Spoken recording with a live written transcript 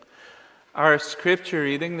Our scripture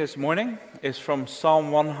reading this morning is from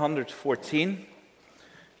Psalm 114.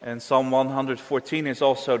 And Psalm 114 is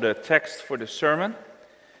also the text for the sermon.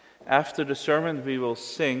 After the sermon, we will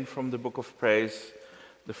sing from the book of praise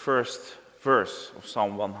the first verse of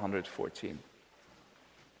Psalm 114.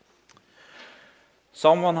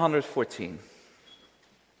 Psalm 114.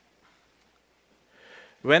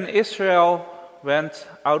 When Israel went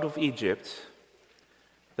out of Egypt,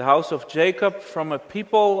 the house of Jacob from a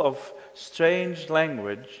people of strange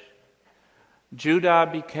language, Judah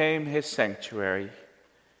became his sanctuary,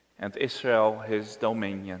 and Israel his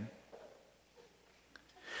dominion.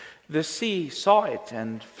 The sea saw it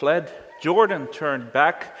and fled. Jordan turned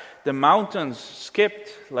back. The mountains skipped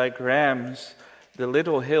like rams, the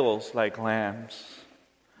little hills like lambs.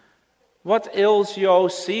 What ails you, O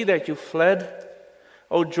sea, that you fled?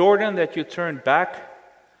 O Jordan, that you turned back?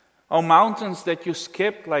 O mountains, that you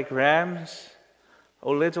skipped like rams?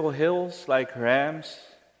 O little hills like rams?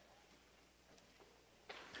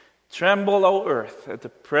 Tremble, O earth, at the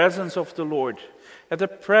presence of the Lord, at the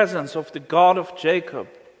presence of the God of Jacob,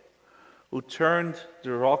 who turned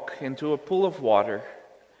the rock into a pool of water,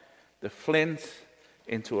 the flint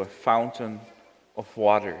into a fountain of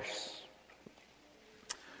waters.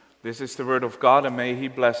 This is the word of God, and may He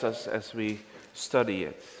bless us as we study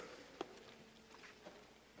it.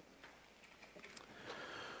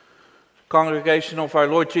 Congregation of our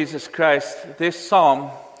Lord Jesus Christ, this psalm,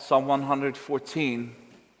 Psalm 114,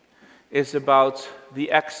 is about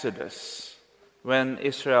the Exodus, when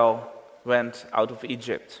Israel went out of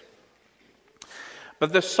Egypt.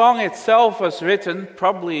 But the song itself was written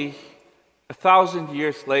probably 1,000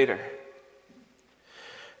 years later.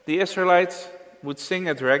 The Israelites would sing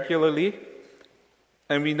it regularly,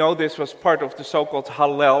 and we know this was part of the so-called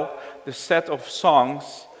Hallel, the set of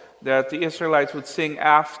songs that the Israelites would sing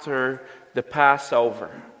after the Passover.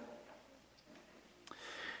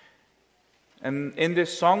 And in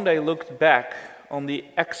this song they looked back on the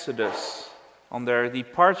Exodus, on their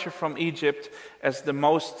departure from Egypt, as the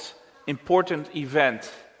most important event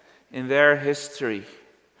in their history.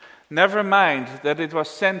 Never mind that it was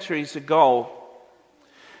centuries ago.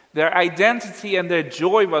 Their identity and their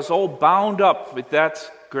joy was all bound up with that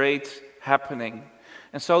great happening.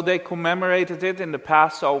 And so they commemorated it in the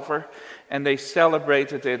Passover, and they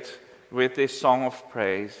celebrated it with this song of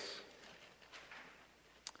praise.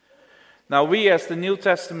 Now we as the New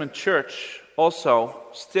Testament church also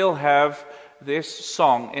still have this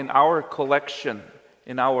song in our collection,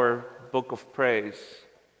 in our book of praise.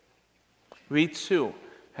 We too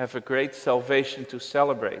have a great salvation to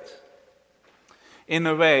celebrate. In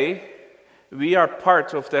a way, we are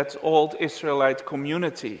part of that old Israelite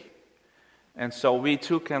community. And so we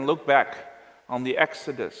too can look back on the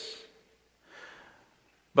Exodus.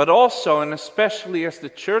 But also, and especially as the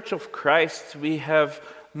Church of Christ, we have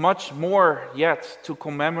much more yet to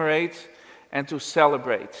commemorate and to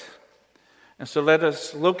celebrate. And so let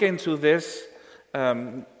us look into this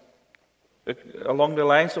along the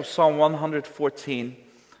lines of Psalm 114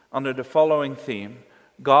 under the following theme: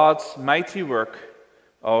 God's mighty work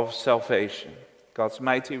of salvation. God's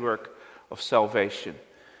mighty work of salvation.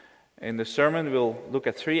 In the sermon, we'll look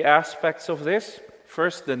at three aspects of this.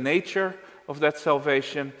 First, the nature of that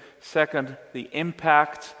salvation. Second, the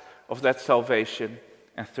impact of that salvation.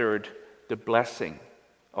 And third, the blessing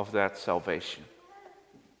of that salvation.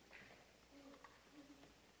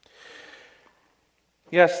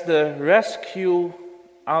 Yes, the rescue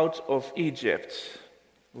out of Egypt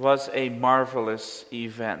was a marvelous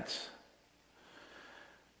event.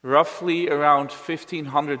 Roughly around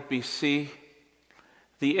 1500 BC,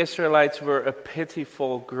 the Israelites were a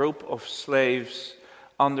pitiful group of slaves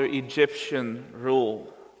under Egyptian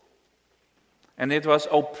rule. And it was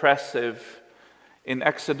oppressive. In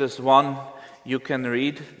Exodus 1, you can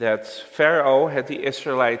read that Pharaoh had the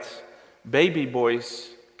Israelite baby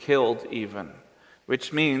boys killed even,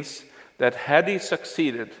 which means that had he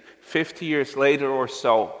succeeded 50 years later or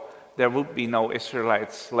so, there would be no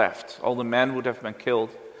Israelites left. All the men would have been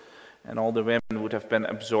killed, and all the women would have been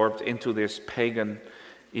absorbed into this pagan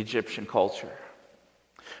Egyptian culture.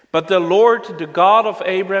 But the Lord, the God of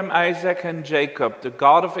Abraham, Isaac, and Jacob, the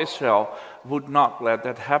God of Israel, would not let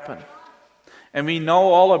that happen. And we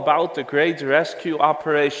know all about the great rescue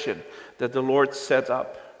operation that the Lord set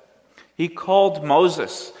up. He called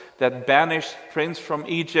Moses, that banished prince from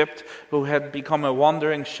Egypt who had become a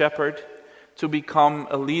wandering shepherd, to become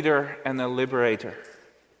a leader and a liberator.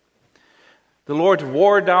 The Lord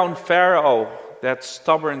wore down Pharaoh, that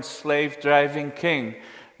stubborn slave-driving king,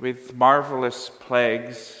 with marvelous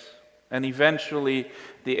plagues. And eventually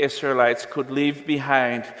the Israelites could leave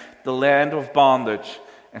behind the land of bondage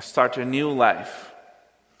and start a new life.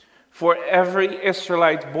 For every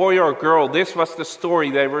Israelite boy or girl, this was the story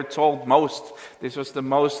they were told most. This was the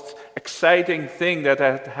most exciting thing that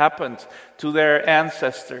had happened to their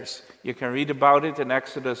ancestors. You can read about it in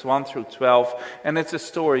Exodus 1 through 12, and it's a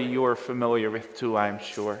story you are familiar with too, I'm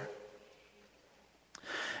sure.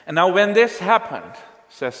 And now when this happened,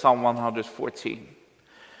 says Psalm 114,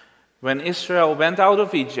 when Israel went out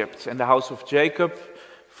of Egypt and the house of Jacob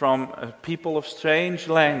from a people of strange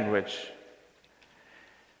language,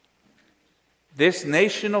 this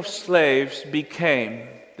nation of slaves became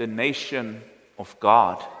the nation of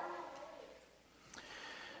God.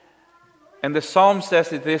 And the psalm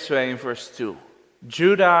says it this way in verse 2.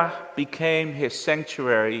 Judah became his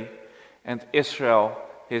sanctuary and Israel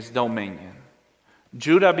his dominion.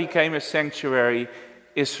 Judah became a sanctuary,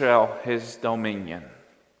 Israel his dominion.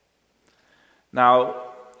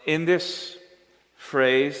 Now, in this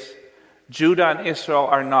phrase, Judah and Israel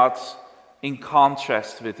are not in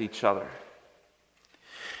contrast with each other.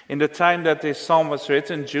 In the time that this psalm was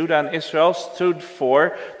written, Judah and Israel stood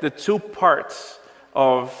for the two parts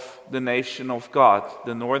of the nation of God.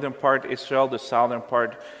 The northern part Israel, the southern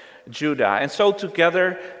part Judah. And so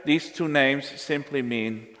together, these two names simply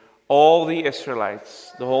mean all the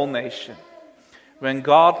Israelites, the whole nation. When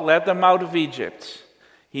God led them out of Egypt,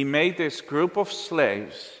 He made this group of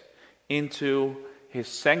slaves into His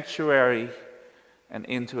sanctuary and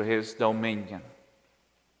into His dominion.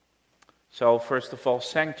 So, first of all,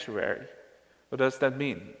 sanctuary. What does that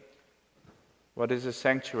mean? What is a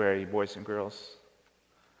sanctuary, boys and girls?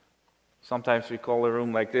 Sometimes we call a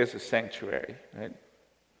room like this a sanctuary, right?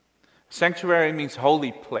 Sanctuary means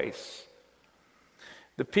holy place.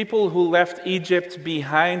 The people who left Egypt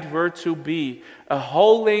behind were to be a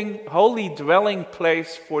holy dwelling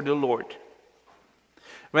place for the Lord.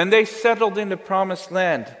 When they settled in the promised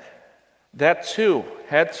land, that too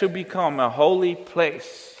had to become a holy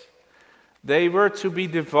place. They were to be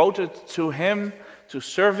devoted to Him, to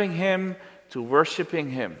serving Him, to worshiping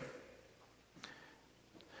Him.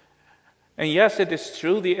 And yes, it is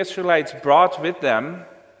true, the Israelites brought with them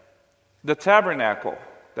the tabernacle.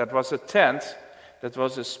 That was a tent, that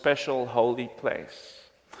was a special holy place.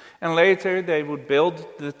 And later they would build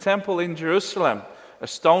the temple in Jerusalem, a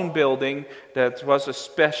stone building that was a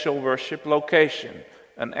special worship location,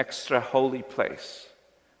 an extra holy place.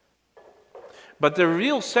 But the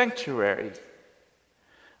real sanctuary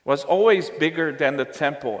was always bigger than the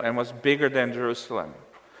temple and was bigger than Jerusalem.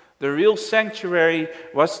 The real sanctuary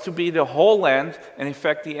was to be the whole land, and in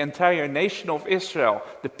fact the entire nation of Israel.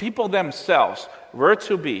 The people themselves were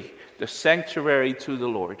to be the sanctuary to the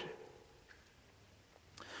Lord.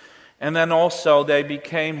 And then also they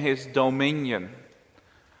became His dominion.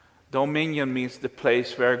 Dominion means the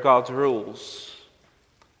place where God rules.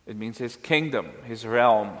 It means His kingdom, His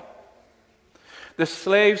realm. The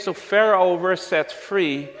slaves of Pharaoh were set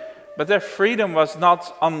free, but their freedom was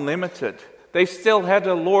not unlimited. They still had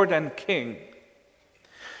a Lord and King.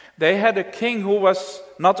 They had a king who was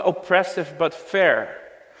not oppressive but fair.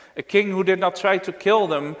 A king who did not try to kill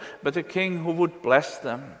them, but a king who would bless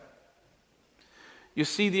them. You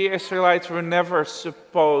see, the Israelites were never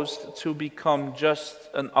supposed to become just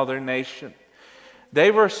another nation.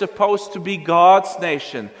 They were supposed to be God's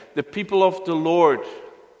nation, the people of the Lord.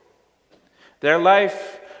 Their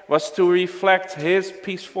life was to reflect His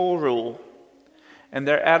peaceful rule, and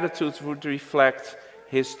their attitudes would reflect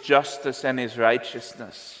His justice and His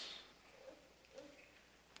righteousness.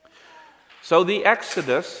 So the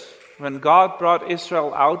Exodus, when God brought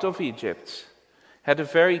Israel out of Egypt, had a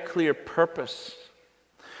very clear purpose.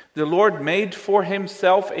 The Lord made for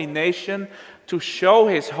Himself a nation to show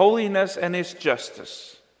His holiness and His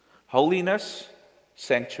justice. Holiness,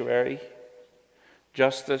 sanctuary.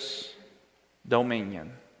 Justice,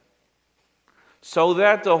 dominion. So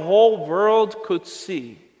that the whole world could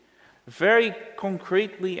see very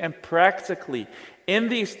concretely and practically in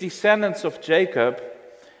these descendants of Jacob,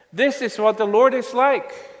 this is what the Lord is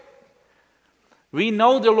like. We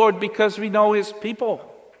know the Lord because we know His people.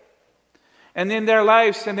 And in their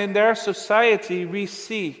lives and in their society, we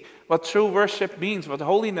see what true worship means, what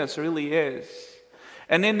holiness really is.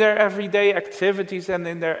 And in their everyday activities and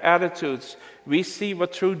in their attitudes, we see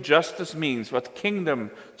what true justice means, what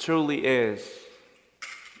kingdom truly is.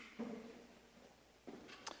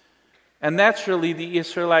 And naturally, the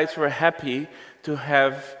Israelites were happy to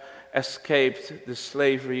have escaped the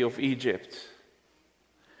slavery of Egypt.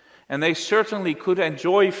 And they certainly could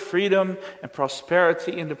enjoy freedom and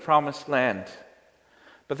prosperity in the promised land.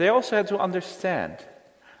 But they also had to understand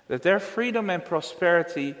that their freedom and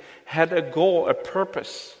prosperity had a goal, a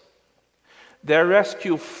purpose. Their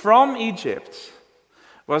rescue from Egypt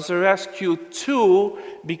was a rescue to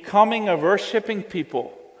becoming a worshiping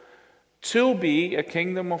people, to be a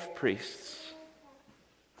kingdom of priests.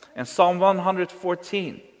 And Psalm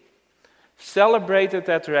 114 celebrated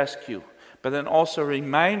that rescue, but then also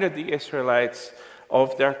reminded the Israelites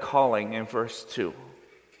of their calling in verse 2.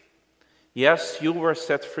 Yes, you were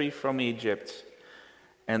set free from Egypt,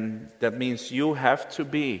 and that means you have to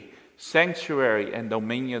be sanctuary and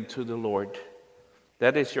dominion to the Lord.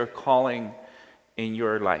 That is your calling in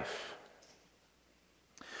your life.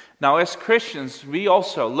 Now, as Christians, we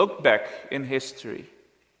also look back in history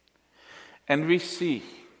and we see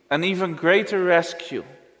an even greater rescue.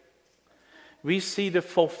 We see the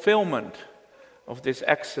fulfillment of this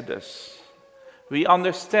Exodus. We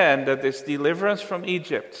understand that this deliverance from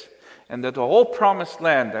Egypt and that the whole promised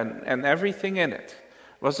land and everything in it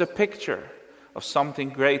was a picture of something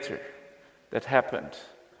greater that happened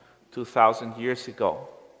 2,000 years ago.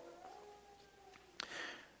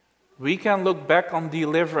 We can look back on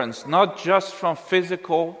deliverance not just from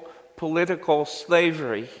physical, political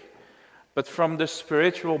slavery, but from the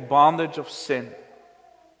spiritual bondage of sin.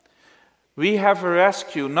 We have a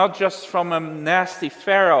rescue not just from a nasty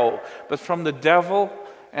Pharaoh, but from the devil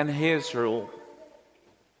and his rule.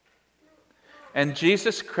 And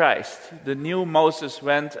Jesus Christ, the new Moses,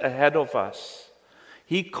 went ahead of us.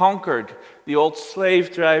 He conquered the old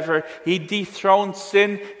slave driver. He dethroned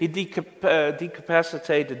sin. He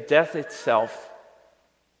decapacitated death itself.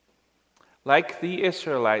 Like the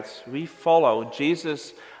Israelites, we follow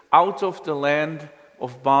Jesus out of the land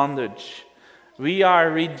of bondage. We are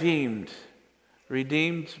redeemed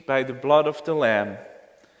by the blood of the Lamb,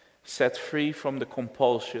 set free from the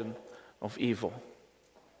compulsion of evil.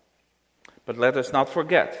 But let us not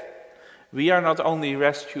forget, we are not only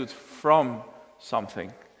rescued from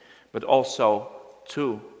something, but also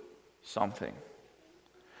to something.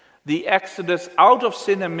 The exodus out of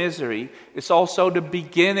sin and misery is also the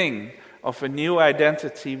beginning of a new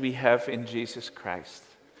identity we have in Jesus Christ.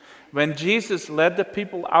 When Jesus led the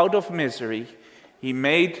people out of misery, he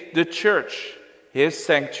made the church his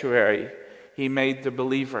sanctuary. He made the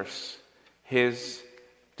believers his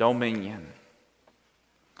dominion.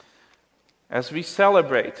 As we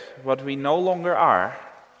celebrate what we no longer are,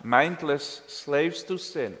 mindless slaves to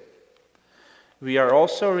sin, we are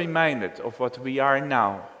also reminded of what we are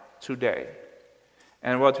now, today,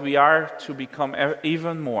 and what we are to become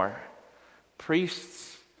even more,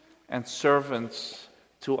 priests and servants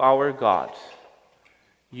to our God.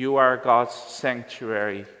 You are God's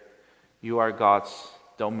sanctuary. You are God's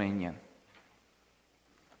dominion.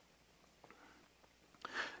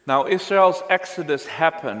 Now, Israel's exodus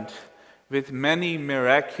happened with many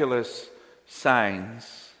miraculous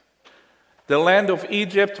signs. The land of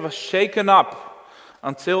Egypt was shaken up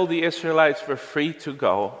until the Israelites were free to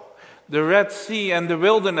go. The Red Sea and the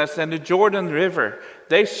wilderness and the Jordan River,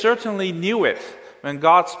 they certainly knew it when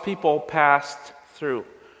God's people passed through.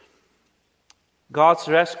 God's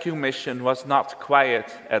rescue mission was not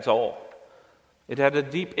quiet at all. It had a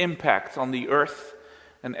deep impact on the earth,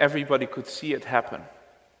 and everybody could see it happen.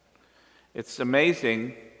 It's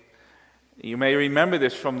amazing. You may remember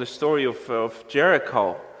this from the story of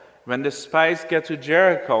Jericho. When the spies get to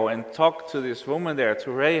Jericho and talk to this woman there,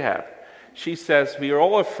 to Rahab, she says, "We are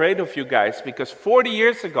all afraid of you guys because 40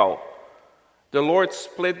 years ago, the Lord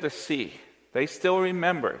split the sea." They still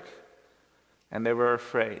remembered, and they were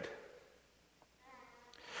afraid.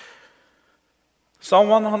 Psalm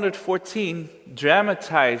 114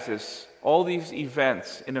 dramatizes all these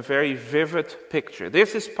events in a very vivid picture.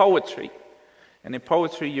 This is poetry, and in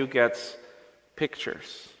poetry you get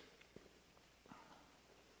pictures.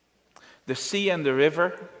 The sea and the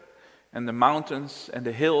river and the mountains and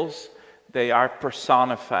the hills, they are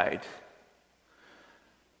personified.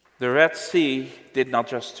 The Red Sea did not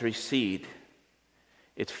just recede,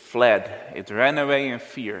 it fled, it ran away in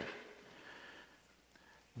fear.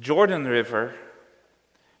 Jordan River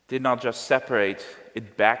did not just separate,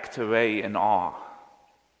 it backed away in awe.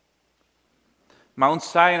 Mount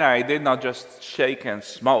Sinai did not just shake and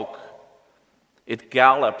smoke, it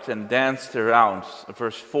galloped and danced around.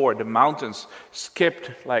 Verse 4, the mountains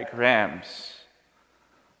skipped like rams.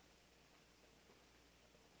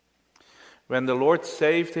 When the Lord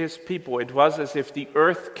saved his people, it was as if the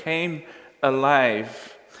earth came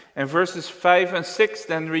alive. And verses 5 and 6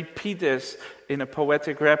 then repeat this in a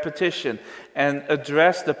poetic repetition and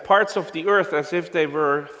address the parts of the earth as if they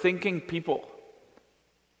were thinking people.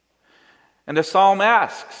 And the psalm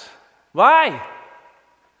asks, why?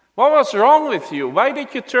 What was wrong with you? Why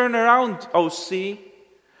did you turn around, O sea?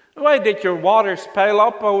 Why did your waters pile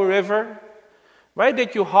up, O river? Why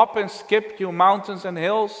did you hop and skip, you mountains and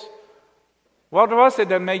hills? What was it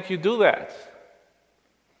that made you do that?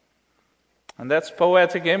 And that's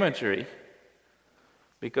poetic imagery,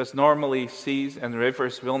 because normally seas and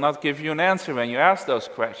rivers will not give you an answer when you ask those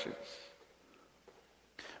questions.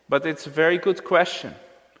 But it's a very good question.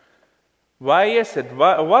 Why is it?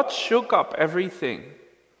 What shook up everything?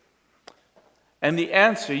 And the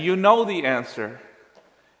answer, you know the answer.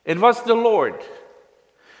 It was the Lord.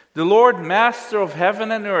 The Lord, master of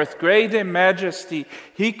heaven and earth, great in majesty.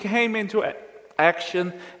 He came into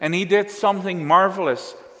action and he did something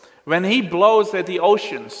marvelous. When he blows at the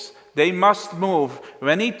oceans, they must move.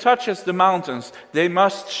 When he touches the mountains, they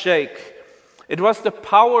must shake. It was the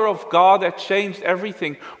power of God that changed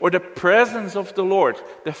everything, or the presence of the Lord,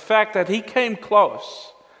 the fact that he came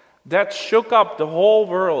close, that shook up the whole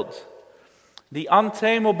world. The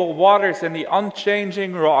untamable waters and the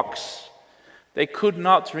unchanging rocks, they could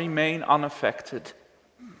not remain unaffected.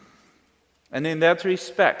 And in that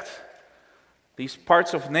respect, these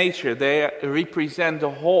parts of nature, they represent the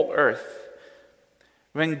whole earth.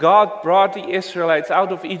 When God brought the Israelites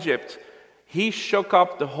out of Egypt, he shook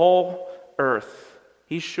up the whole earth.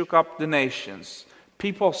 He shook up the nations.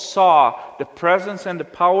 People saw the presence and the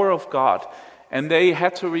power of God, and they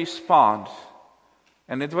had to respond.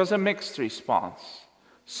 And it was a mixed response.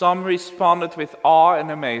 Some responded with awe and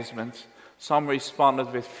amazement. Some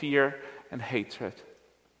responded with fear and hatred.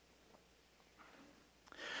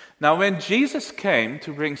 Now, when Jesus came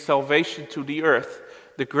to bring salvation to the earth,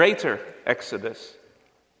 the greater Exodus,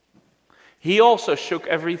 he also shook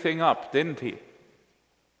everything up, didn't he?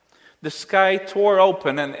 The sky tore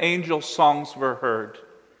open and angel songs were heard.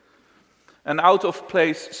 An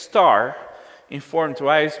out-of-place star informed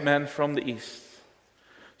wise men from the east.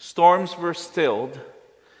 Storms were stilled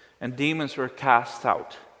and demons were cast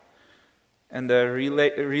out. And the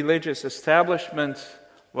religious establishment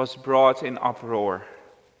was brought in uproar.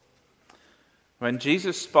 When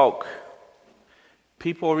Jesus spoke,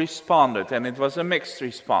 people responded, and it was a mixed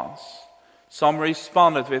response. Some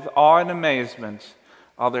responded with awe and amazement,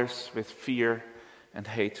 others with fear and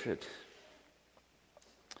hatred.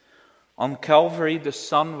 On Calvary, the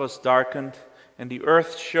sun was darkened, and the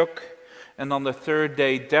earth shook, and on the third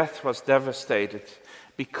day, death was devastated.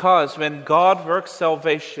 Because when God works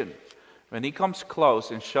salvation, when he comes close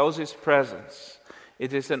and shows his presence,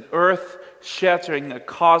 it is an earth-shattering, a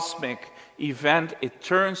cosmic event. It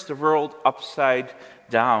turns the world upside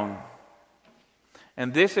down.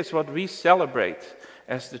 And this is what we celebrate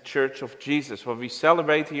as the Church of Jesus, what we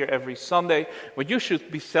celebrate here every Sunday, what you should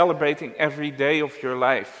be celebrating every day of your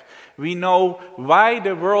life. We know why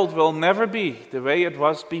the world will never be the way it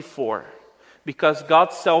was before. Because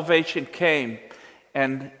God's salvation came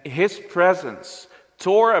and his presence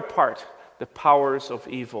tore apart the powers of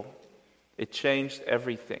evil. It changed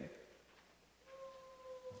everything.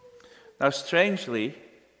 Now, strangely,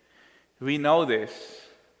 we know this,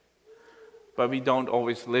 but we don't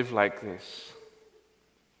always live like this.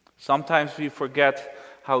 Sometimes we forget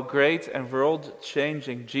how great and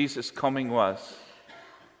world-changing Jesus' coming was.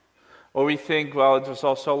 Or we think, well, it was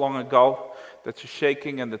all so long ago that the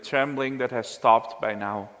shaking and the trembling that has stopped by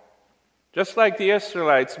now. Just like the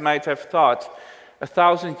Israelites might have thought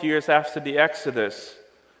 1,000 years after the Exodus,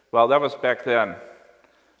 well, that was back then,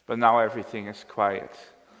 but now everything is quiet.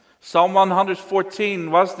 Psalm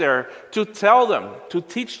 114 was there to tell them, to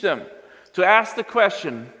teach them, to ask the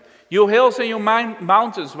question, you hills and you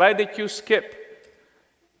mountains, why did you skip?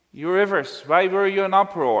 You rivers, why were you in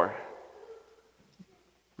uproar?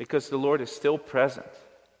 Because the Lord is still present.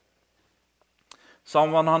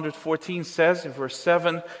 Psalm 114 says in verse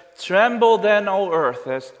 7, tremble then, O earth,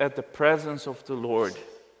 as at the presence of the Lord,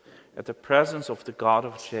 at the presence of the God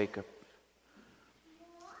of Jacob.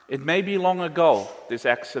 It may be long ago, this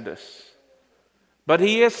Exodus, but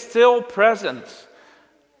he is still present.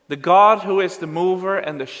 The God who is the mover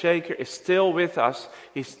and the shaker is still with us.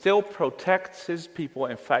 He still protects his people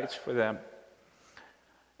and fights for them.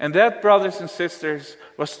 And that, brothers and sisters,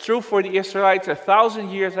 was true for the Israelites 1,000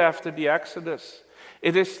 years after the Exodus.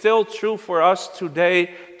 It is still true for us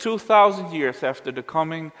today, 2,000 years after the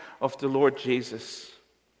coming of the Lord Jesus.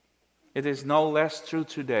 It is no less true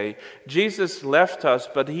today. Jesus left us,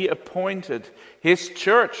 but he appointed his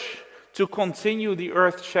church to continue the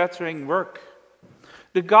earth-shattering work.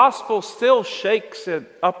 The gospel still shakes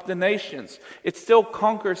up the nations. It still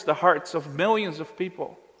conquers the hearts of millions of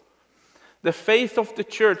people. The faith of the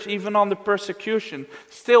church, even under persecution,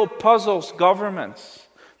 still puzzles governments.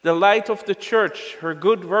 The light of the church, her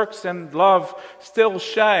good works and love, still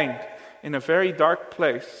shine in a very dark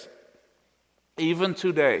place. Even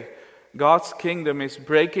today, God's kingdom is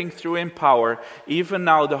breaking through in power. Even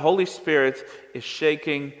now, the Holy Spirit is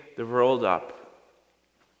shaking the world up.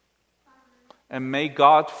 And may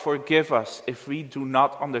God forgive us if we do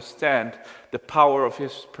not understand the power of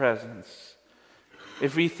His presence.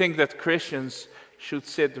 If we think that Christians should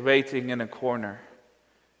sit waiting in a corner.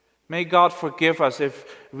 May God forgive us if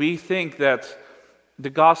we think that the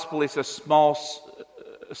gospel is a small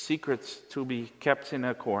secret to be kept in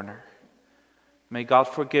a corner. May God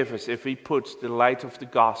forgive us if we put the light of the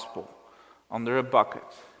gospel under a bucket.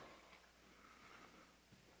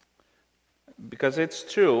 Because it's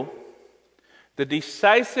true, the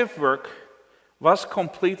decisive work was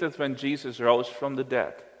completed when Jesus rose from the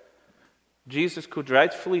dead. Jesus could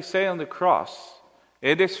rightfully say on the cross,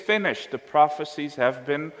 "It is finished, the prophecies have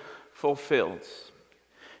been fulfilled."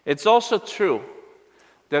 It's also true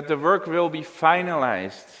that the work will be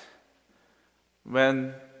finalized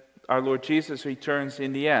when our Lord Jesus returns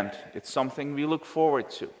in the end. It's something we look forward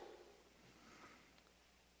to.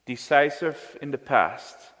 Decisive in the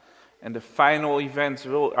past, and the final events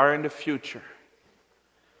are in the future.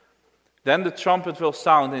 Then the trumpet will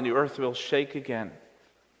sound and the earth will shake again.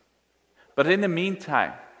 But in the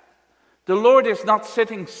meantime, the Lord is not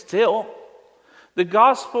sitting still. The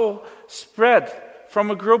gospel spread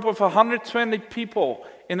from a group of 120 people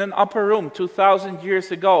in an upper room 2,000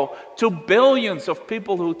 years ago to billions of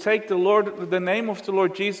people who take the name of the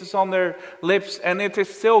Lord Jesus on their lips, and it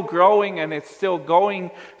is still growing and it's still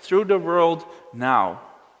going through the world now.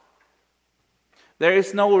 There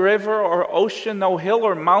is no river or ocean, no hill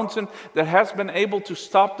or mountain that has been able to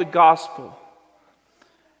stop the gospel.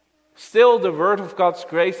 Still, the word of God's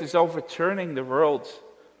grace is overturning the world.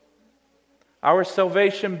 Our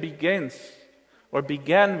salvation began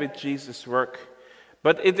with Jesus' work,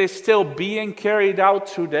 but it is still being carried out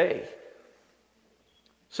today.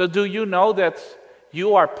 So do you know that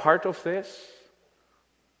you are part of this?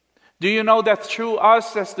 Do you know that through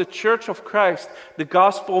us as the Church of Christ, the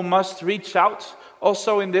gospel must reach out,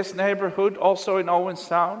 also in this neighborhood, also in Owen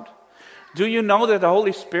Sound? Do you know that the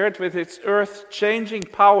Holy Spirit with its earth-changing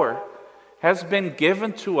power has been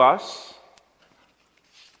given to us?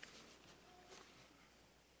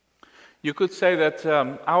 You could say that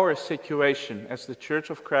our situation as the Church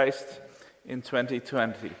of Christ in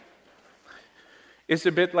 2020 is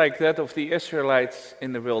a bit like that of the Israelites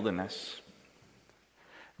in the wilderness.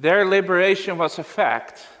 Their liberation was a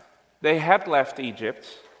fact. They had left Egypt,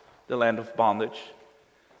 the land of bondage.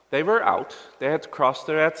 They were out. They had crossed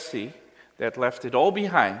the Red Sea. They had left it all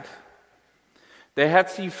behind. They had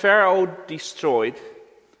seen Pharaoh destroyed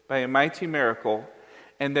by a mighty miracle,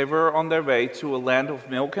 and they were on their way to a land of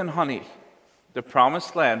milk and honey, the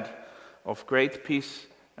promised land of great peace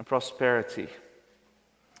and prosperity.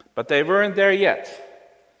 But they weren't there yet.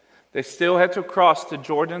 They still had to cross the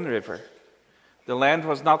Jordan River. The land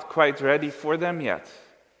was not quite ready for them yet.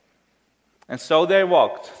 And so they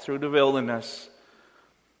walked through the wilderness,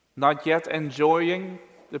 not yet enjoying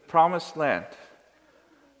the promised land,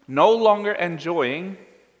 no longer enjoying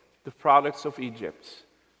the products of Egypt.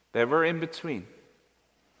 They were in between.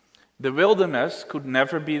 The wilderness could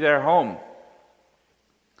never be their home.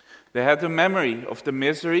 They had the memory of the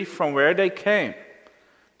misery from where they came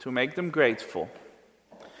to make them grateful.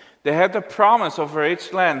 They had the promise of a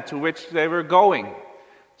rich land to which they were going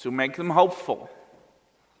to make them hopeful.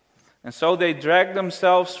 And so they dragged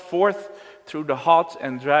themselves forth through the hot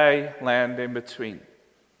and dry land in between.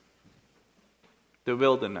 The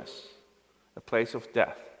wilderness, a place of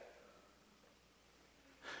death.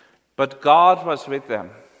 But God was with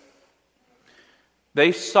them.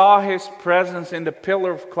 They saw His presence in the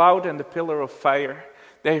pillar of cloud and the pillar of fire.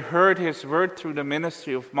 They heard His word through the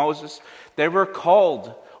ministry of Moses. They were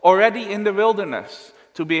called already in the wilderness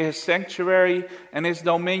to be His sanctuary and His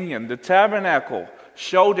dominion. The tabernacle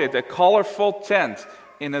showed it, a colorful tent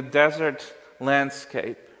in a desert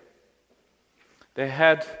landscape. They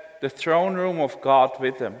had the throne room of God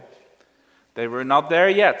with them. They were not there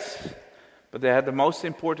yet, but they had the most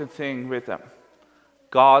important thing with them.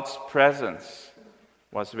 God's presence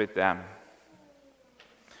was with them.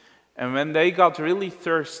 And when they got really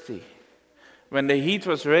thirsty, when the heat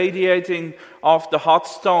was radiating off the hot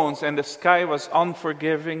stones and the sky was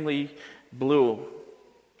unforgivingly blue,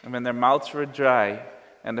 and when their mouths were dry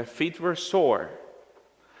and their feet were sore,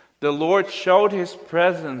 the Lord showed His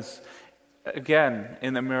presence again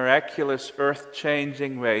in a miraculous,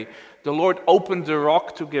 earth-changing way. The Lord opened the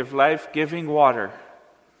rock to give life-giving water.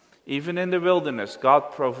 Even in the wilderness,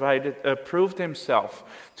 God proved Himself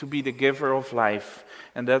to be the giver of life.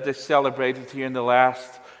 And that is celebrated here in the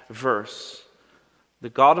last verse. The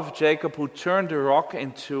God of Jacob who turned the rock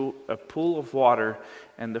into a pool of water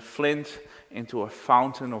and the flint into a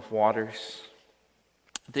fountain of waters.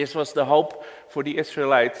 This was the hope for the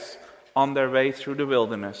Israelites on their way through the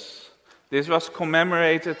wilderness. This was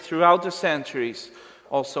commemorated throughout the centuries,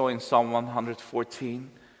 also in Psalm 114.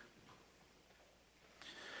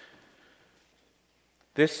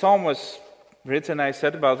 This psalm was written, I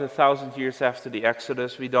said, about 1,000 years after the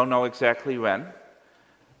Exodus. We don't know exactly when,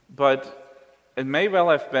 but it may well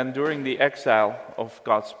have been during the exile of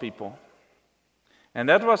God's people. And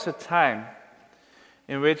that was a time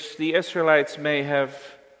in which the Israelites may have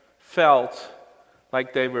felt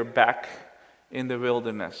like they were back in the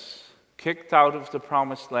wilderness, kicked out of the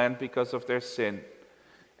promised land because of their sin,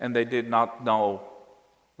 and they did not know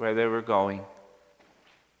where they were going.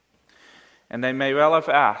 And they may well have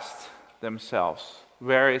asked themselves,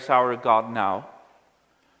 where is our God now?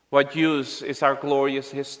 What use is our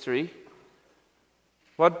glorious history?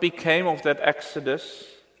 What became of that Exodus?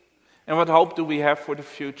 And what hope do we have for the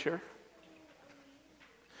future?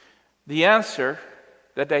 The answer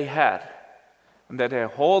that they had, and that they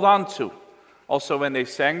hold on to, also when they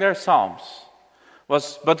sang their psalms,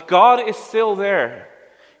 was, but God is still there.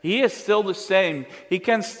 He is still the same. He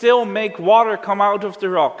can still make water come out of the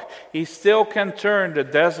rock. He still can turn the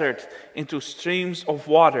desert into streams of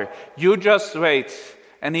water. You just wait,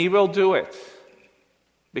 and He will do it.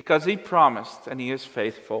 Because He promised, and He is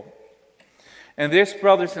faithful. And this,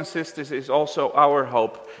 brothers and sisters, is also our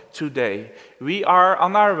hope today. We are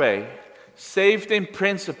on our way, saved in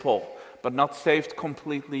principle, but not saved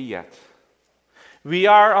completely yet. We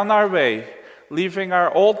are on our way, leaving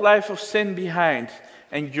our old life of sin behind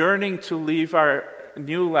and yearning to live our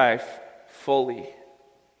new life fully.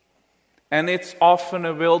 And it's often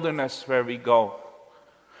a wilderness where we go.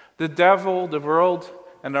 The devil, the world,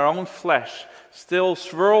 and our own flesh still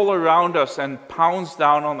swirl around us and pounce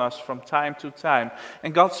down on us from time to time.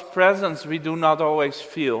 And God's presence we do not always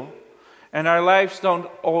feel. And our lives don't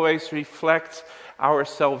always reflect our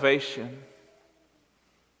salvation.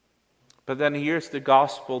 But then here's the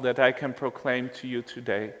gospel that I can proclaim to you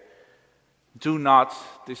today. Do not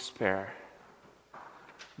despair.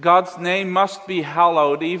 God's name must be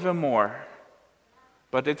hallowed even more.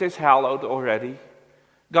 But it is hallowed already.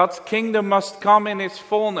 God's kingdom must come in its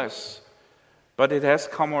fullness. But it has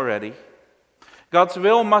come already. God's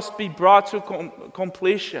will must be brought to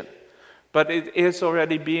completion. But it is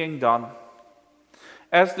already being done.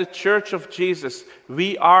 As the Church of Jesus,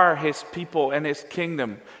 we are His people and His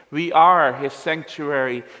kingdom. We are His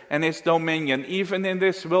sanctuary and His dominion, even in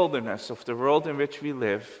this wilderness of the world in which we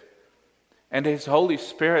live. And His Holy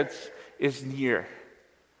Spirit is near.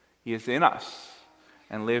 He is in us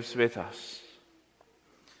and lives with us.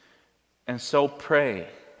 And so pray.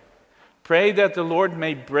 Pray that the Lord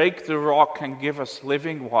may break the rock and give us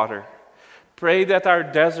living water. Pray that our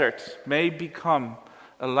desert may become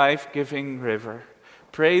a life-giving river.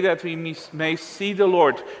 Pray that we may see the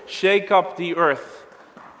Lord shake up the earth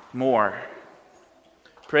more.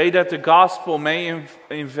 Pray that the gospel may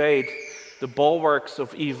invade the bulwarks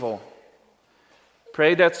of evil.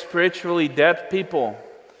 Pray that spiritually dead people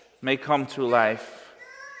may come to life.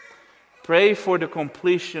 Pray for the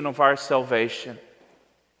completion of our salvation.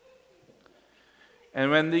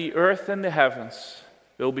 And when the earth and the heavens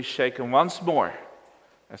will be shaken once more,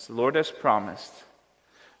 as the Lord has promised,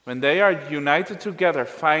 when they are united together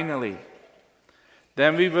finally,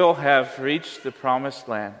 then we will have reached the promised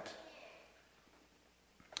land.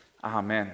 Amen.